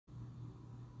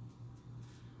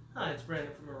Hi, it's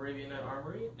Brandon from Arabian Night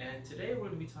Armory, and today we're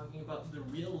going to be talking about the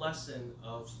real lesson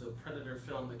of the Predator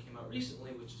film that came out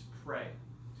recently, which is Prey.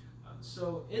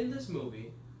 So in this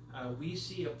movie, we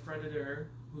see a Predator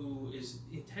who is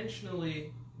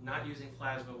intentionally not using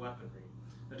plasma weaponry.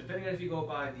 Now, depending on if you go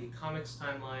by the comics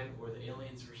timeline or the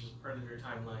Aliens versus Predator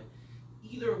timeline,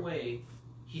 either way,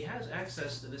 he has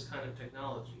access to this kind of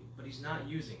technology, but he's not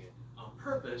using it on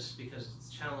purpose because it's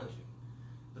challenging.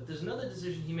 But there's another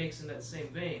decision he makes in that same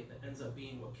vein that ends up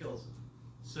being what kills him.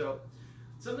 So,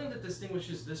 something that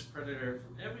distinguishes this Predator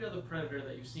from every other Predator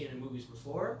that you've seen in movies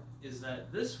before is that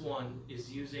this one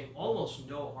is using almost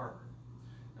no armor.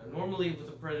 Now, normally with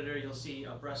a Predator, you'll see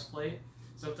a breastplate.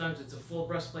 Sometimes it's a full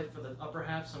breastplate for the upper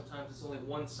half, sometimes it's only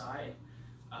one side.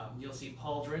 You'll see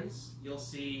pauldrons, you'll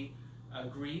see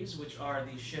greaves, which are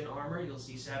the shin armor, you'll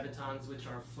see sabatons, which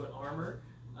are foot armor.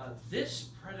 This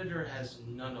Predator has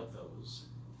none of those.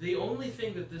 The only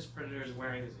thing that this Predator is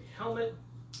wearing is a helmet,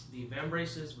 the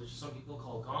vambraces, which some people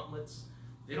call gauntlets.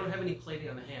 They don't have any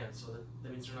plating on the hands, so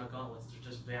that means they're not gauntlets, they're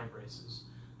just vambraces.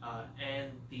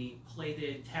 And the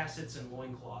plated tassets and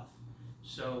loincloth.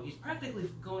 So he's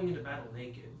practically going into battle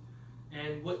naked.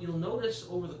 And what you'll notice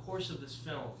over the course of this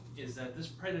film is that this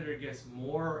Predator gets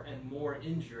more and more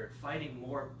injured, fighting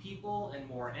more people and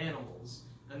more animals.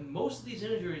 And most of these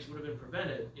injuries would have been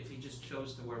prevented if he just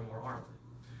chose to wear more armor.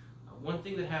 One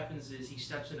thing that happens is he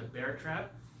steps in a bear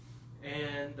trap,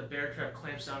 and the bear trap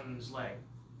clamps down on his leg.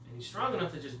 And he's strong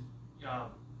enough to just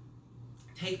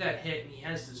take that hit, and he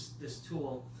has this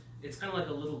tool. It's kind of like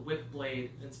a little whip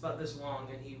blade, and it's about this long,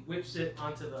 and he whips it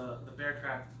onto the bear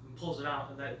trap and pulls it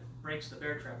out, and that breaks the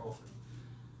bear trap open.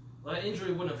 Well, that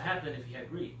injury wouldn't have happened if he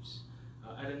had greaves.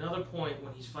 At another point,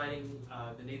 when he's fighting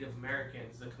the Native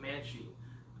Americans, the Comanche,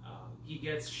 he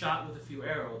gets shot with a few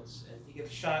arrows, and he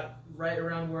gets shot right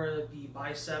around where the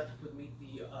bicep would meet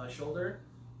the shoulder.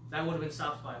 That would have been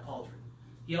stopped by a pauldron.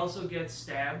 He also gets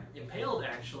stabbed, impaled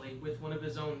actually, with one of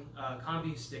his own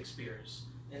combi stick spears,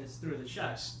 and it's through the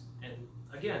chest. And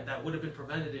again, that would have been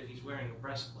prevented if he's wearing a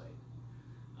breastplate.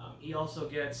 He also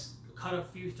gets cut a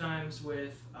few times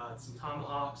with some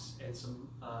tomahawks and some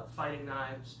fighting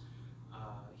knives.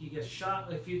 He gets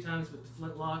shot a few times with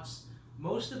flintlocks.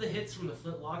 Most of the hits from the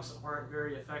flintlocks aren't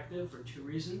very effective for two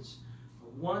reasons.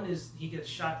 One is he gets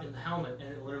shot in the helmet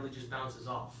and it literally just bounces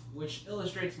off, which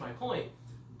illustrates my point.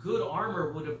 Good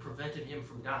armor would have prevented him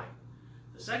from dying.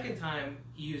 The second time,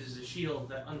 he uses a shield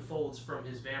that unfolds from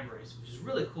his vambrace, which is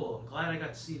really cool. I'm glad I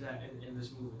got to see that in this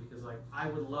movie because, like, I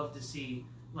would love to see,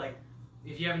 like,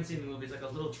 if you haven't seen the movie, it's like a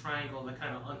little triangle that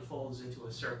kind of unfolds into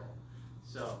a circle.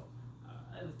 So,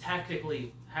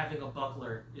 tactically, having a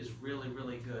buckler is really,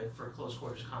 really good for close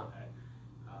quarters combat.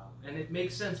 And it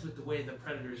makes sense with the way the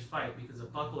Predators fight because a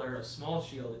buckler, a small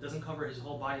shield, it doesn't cover his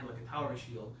whole body like a tower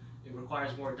shield. It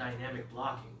requires more dynamic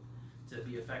blocking to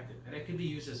be effective. And it can be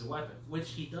used as a weapon, which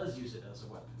he does use it as a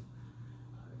weapon.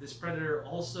 This Predator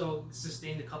also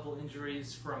sustained a couple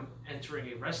injuries from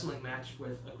entering a wrestling match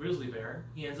with a grizzly bear.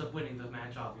 He ends up winning the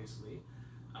match, obviously.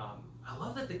 I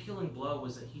love that the killing blow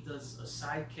was that he does a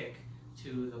side kick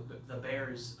to the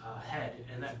bear's head,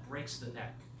 and that breaks the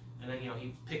neck. And then,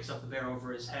 he picks up the bear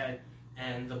over his head,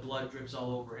 and the blood drips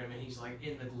all over him, and he's like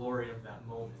in the glory of that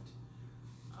moment.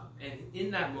 And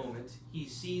in that moment, he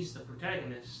sees the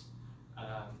protagonist,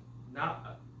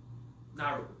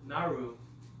 Naru,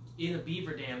 in a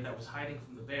beaver dam that was hiding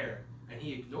from the bear, and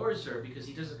he ignores her because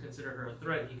he doesn't consider her a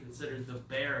threat. He considers the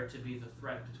bear to be the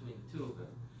threat between the two of them.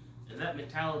 And that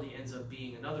mentality ends up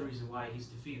being another reason why he's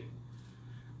defeated.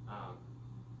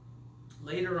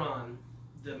 Later on,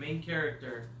 the main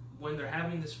character, when they're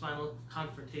having this final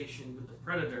confrontation with the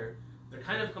Predator, they're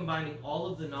kind of combining all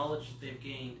of the knowledge that they've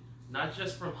gained, not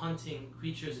just from hunting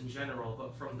creatures in general,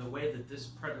 but from the way that this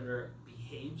Predator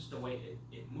behaves, the way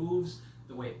it moves,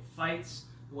 the way it fights,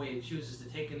 the way it chooses to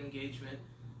take an engagement,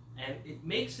 and it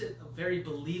makes it a very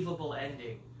believable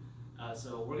ending.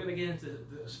 So we're going to get into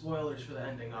the spoilers for the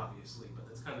ending, obviously, but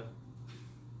that's kind of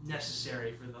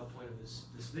necessary for the point of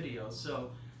this video.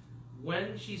 So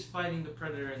when she's fighting the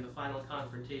Predator in the final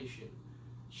confrontation,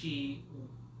 she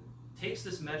takes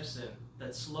this medicine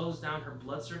that slows down her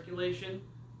blood circulation,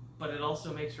 but it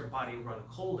also makes her body run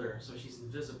colder, so she's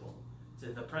invisible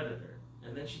to the Predator.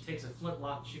 And then she takes a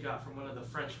flintlock she got from one of the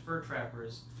French fur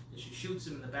trappers, and she shoots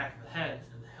him in the back of the head,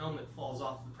 and the helmet falls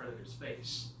off the Predator's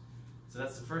face. So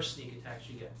that's the first sneak attack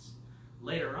she gets.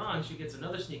 Later on, she gets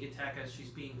another sneak attack as she's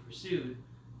being pursued.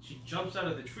 She jumps out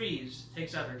of the trees,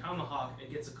 takes out her tomahawk,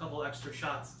 and gets a couple extra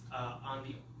shots on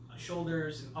the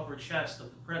shoulders and upper chest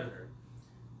of the Predator.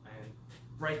 And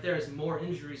right there is more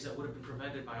injuries that would have been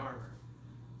prevented by armor.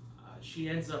 She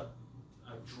ends up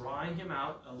drawing him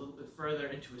out a little bit further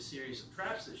into a series of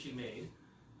traps that she made.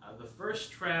 The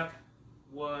first trap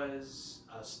was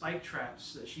spike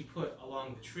traps that she put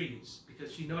along the trees,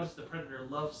 because she noticed the predator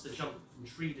loves to jump from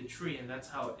tree to tree, and that's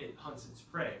how it hunts its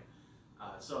prey.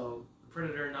 So the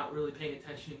predator, not really paying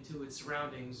attention to its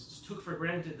surroundings, just took for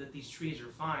granted that these trees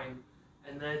are fine,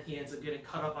 and then he ends up getting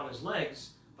cut up on his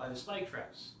legs by the spike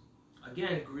traps.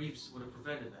 Again, Greaves would have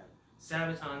prevented that.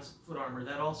 Sabaton's foot armor,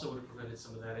 that also would have prevented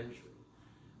some of that injury.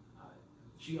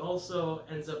 She also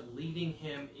ends up leading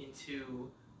him into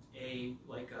a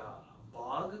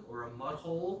bog or a mud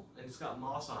hole, and it's got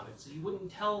moss on it. So you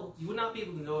would not be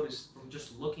able to notice from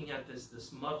just looking at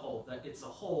this mud hole that it's a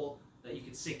hole that you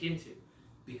could sink into,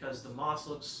 because the moss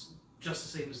looks just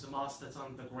the same as the moss that's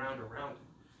on the ground around it.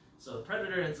 So the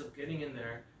predator ends up getting in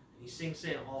there, and he sinks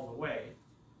in all the way.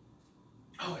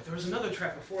 Oh, there was another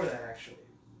trap before that, actually.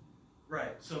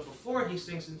 Right, so before he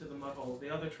sinks into the mud hole, the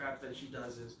other trap that she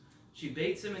does is she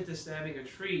baits him into stabbing a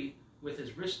tree with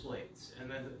his wrist blades, and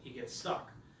then he gets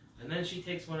stuck. And then she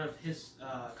takes one of his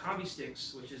combi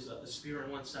sticks, which is a spear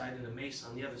on one side and a mace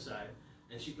on the other side,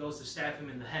 and she goes to stab him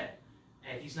in the head.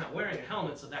 And he's not wearing a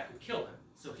helmet, so that could kill him.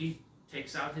 So he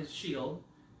takes out his shield,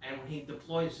 and when he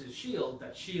deploys his shield,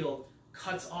 that shield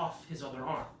cuts off his other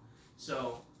arm.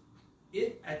 So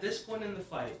at this point in the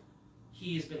fight,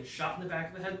 he's been shot in the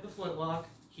back of the head with a flintlock.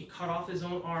 He cut off his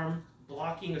own arm,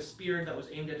 blocking a spear that was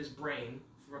aimed at his brain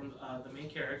from the main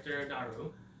character,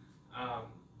 Naru.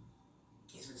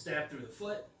 He's been stabbed through the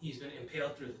foot. He's been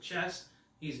impaled through the chest.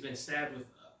 He's been stabbed with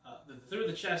through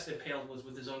the chest. Impaled was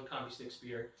with his own combi stick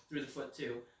spear. Through the foot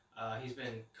too. He's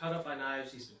been cut up by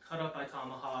knives. He's been cut up by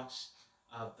tomahawks.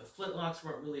 The flintlocks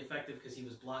weren't really effective because he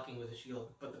was blocking with a shield.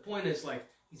 But the point is, like,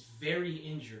 he's very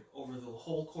injured over the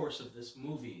whole course of this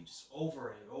movie, just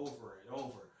over and over and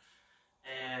over.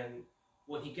 And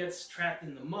when he gets trapped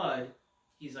in the mud,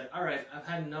 he's like, all right, I've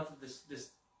had enough of this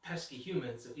pesky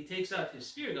human. So he takes out his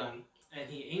spear gun, and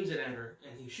he aims it at her,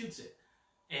 and he shoots it.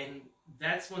 And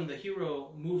that's when the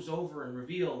hero moves over and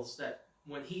reveals that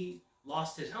when he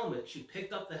lost his helmet, she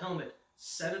picked up the helmet,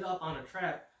 set it up on a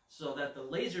trap so that the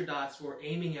laser dots were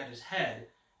aiming at his head,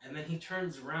 and then he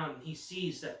turns around and he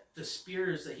sees that the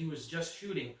spears that he was just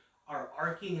shooting are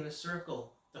arcing in a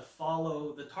circle to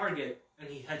follow the target, and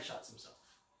he headshots himself.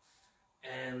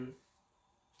 And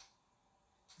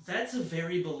that's a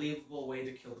very believable way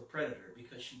to kill the predator,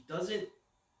 because she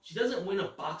doesn't win a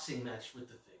boxing match with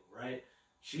the thing, right?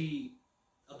 She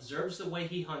observes the way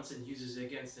he hunts and uses it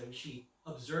against him. She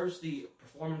observes the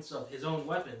performance of his own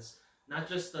weapons, not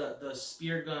just the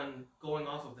spear gun going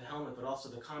off of the helmet, but also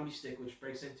the combi stick, which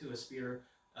breaks into a spear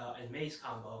and mace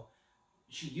combo.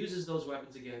 She uses those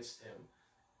weapons against him.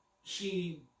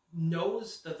 She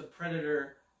knows that the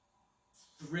predator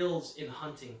thrills in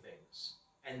hunting things,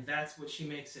 and that's what she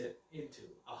makes it into,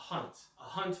 a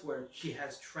hunt where she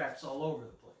has traps all over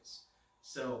the place.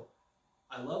 So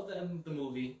I love the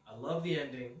movie. I love the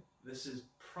ending. This is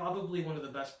probably one of the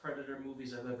best Predator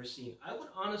movies I've ever seen. I would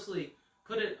honestly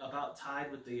put it about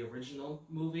tied with the original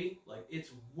movie. Like,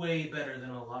 it's way better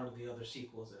than a lot of the other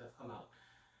sequels that have come out.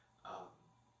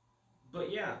 But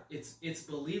yeah, it's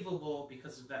believable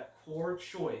because of that core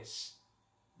choice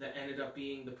that ended up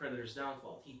being the Predator's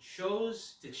downfall. He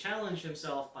chose to challenge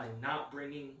himself by not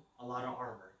bringing a lot of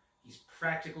armor. He's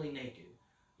practically naked.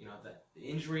 You know, the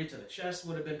injury to the chest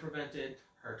would have been prevented.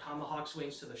 Her tomahawk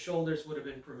swings to the shoulders would have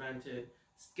been prevented.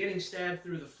 Getting stabbed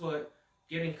through the foot,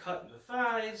 getting cut in the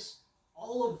thighs,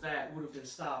 all of that would have been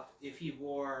stopped if he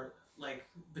wore, like,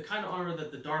 the kind of armor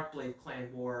that the Darkblade clan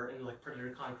wore in, like,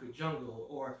 Predator Concrete Jungle,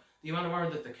 or the amount of armor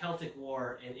that the Celtic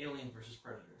wore in Alien vs.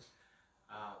 Predator.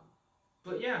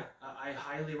 But yeah, I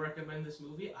highly recommend this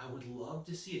movie. I would love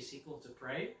to see a sequel to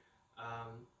Prey.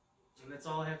 And that's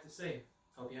all I have to say.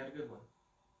 Hope you had a good one.